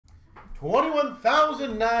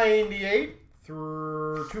21,098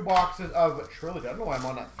 through 2 boxes of Trilogy. I don't know why I'm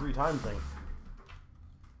on that 3 times thing.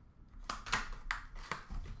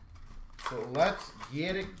 So let's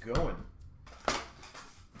get it going.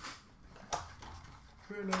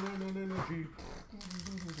 Trilogy.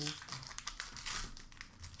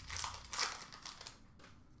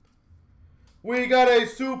 We got a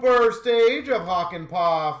super stage of Hawk and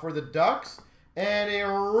Paw for the Ducks. And a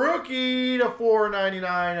rookie to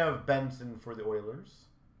 499 of Benson for the Oilers.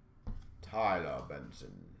 Tyler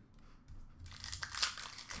Benson.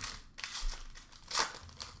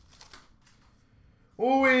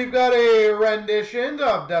 We've got a rendition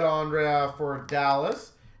of Delondrea for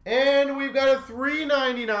Dallas. And we've got a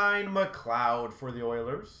 399 McLeod for the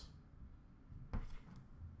Oilers.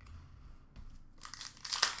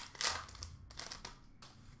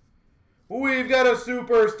 We've got a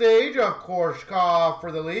super stage of Korshkov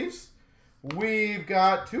for the Leafs. We've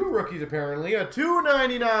got 2 rookies apparently. A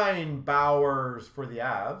 299 Bowers for the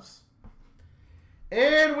Avs.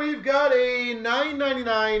 And we've got a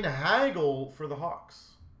 999 Hagel for the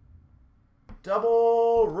Hawks.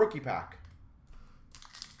 Double rookie pack.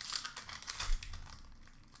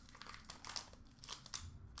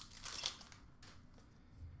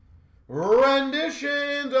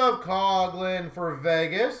 Renditions of Coughlin for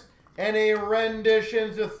Vegas. And a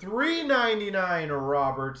rendition to 399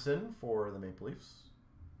 Robertson for the Maple Leafs.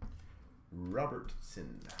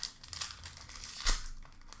 Robertson.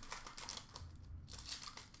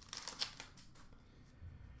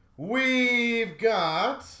 We've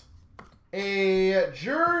got a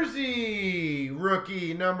jersey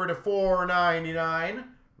rookie number to 499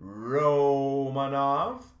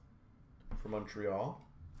 Romanov for Montreal.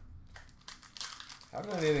 I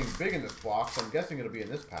haven't had anything big in this box. I'm guessing it'll be in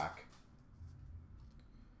this pack.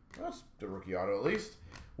 That's the rookie auto at least.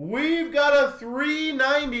 We've got a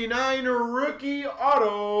 399 rookie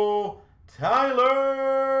auto,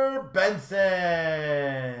 Tyler Benson.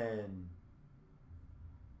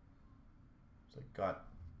 It's like got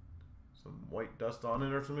some white dust on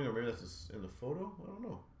it or something, or maybe that's just in the photo. I don't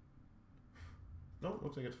know. No,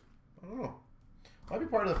 looks like it's, I don't know. Might be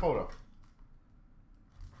part of the photo.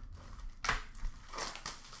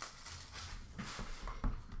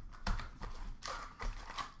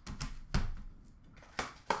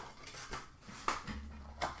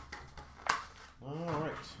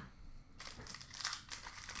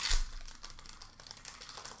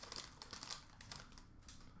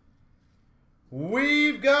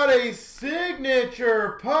 We've got a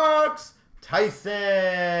signature pucks,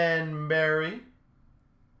 Tyson Barrie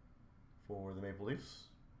for the Maple Leafs.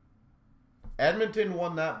 Edmonton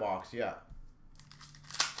won that box, yeah.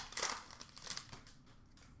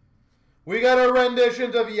 We got a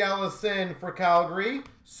renditions of Yellison for Calgary.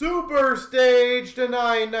 Super stage to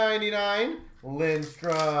 999,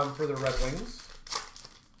 Lindstrom for the Red Wings.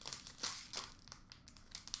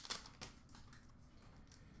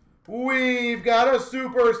 We've got a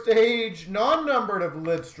super stage non-numbered of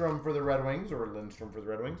Lindstrom for the Red Wings, or Lindstrom for the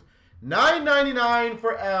Red Wings. $9.99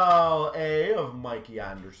 for LA of Mikey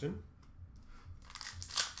Anderson.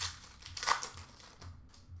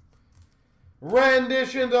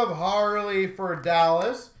 Renditions of Harley for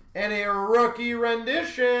Dallas. And a rookie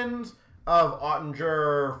renditions of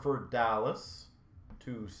Ottinger for Dallas.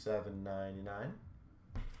 $2,799.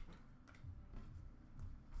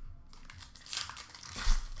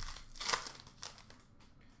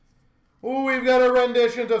 We've got a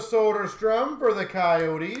rendition of Soderstrom for the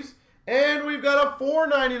Coyotes. And we've got a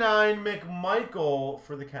 $4.99 McMichael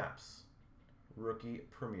for the Caps. Rookie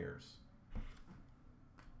premieres.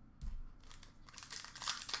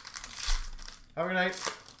 Have a good night.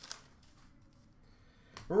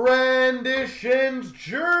 Renditions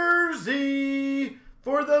jersey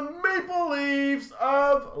for the Maple Leafs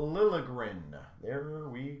of Liljegren. There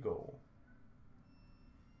we go.